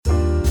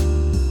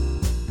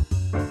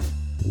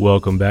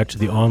Welcome back to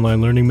the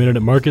Online Learning Minute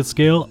at Market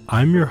Scale.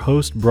 I'm your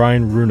host,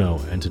 Brian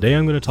Runo, and today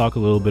I'm going to talk a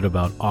little bit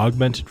about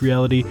augmented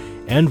reality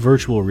and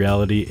virtual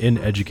reality in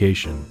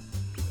education.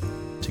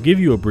 To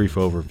give you a brief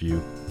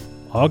overview,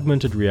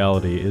 augmented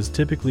reality is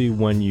typically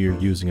when you're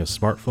using a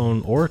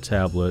smartphone or a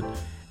tablet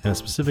and a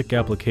specific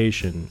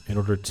application in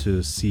order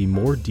to see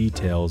more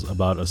details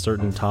about a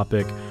certain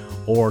topic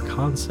or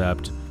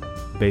concept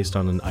based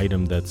on an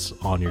item that's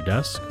on your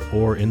desk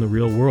or in the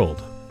real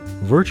world.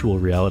 Virtual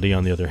reality,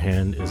 on the other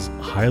hand, is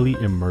highly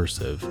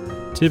immersive.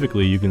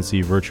 Typically, you can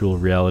see virtual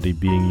reality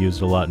being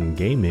used a lot in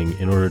gaming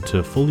in order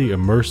to fully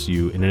immerse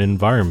you in an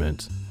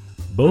environment.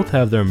 Both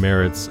have their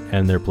merits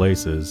and their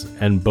places,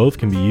 and both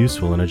can be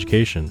useful in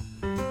education.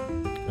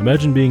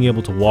 Imagine being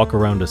able to walk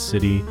around a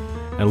city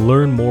and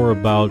learn more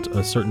about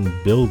a certain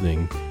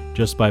building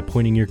just by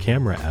pointing your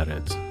camera at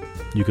it.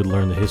 You could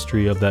learn the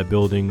history of that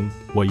building,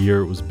 what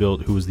year it was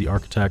built, who was the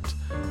architect.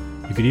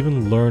 You could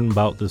even learn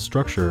about the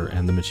structure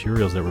and the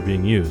materials that were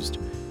being used.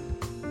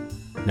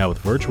 Now with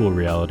virtual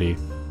reality,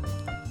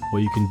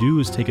 what you can do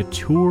is take a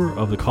tour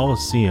of the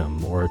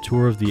Colosseum or a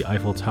tour of the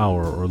Eiffel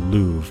Tower or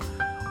Louvre,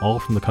 all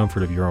from the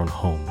comfort of your own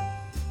home.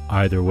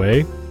 Either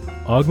way,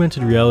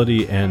 augmented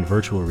reality and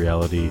virtual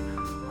reality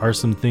are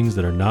some things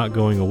that are not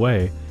going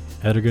away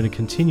and are going to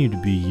continue to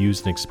be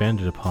used and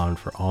expanded upon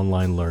for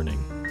online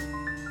learning.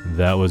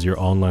 That was your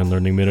Online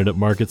Learning Minute at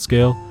Market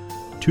Scale.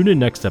 Tune in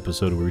next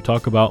episode where we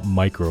talk about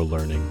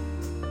micro-learning.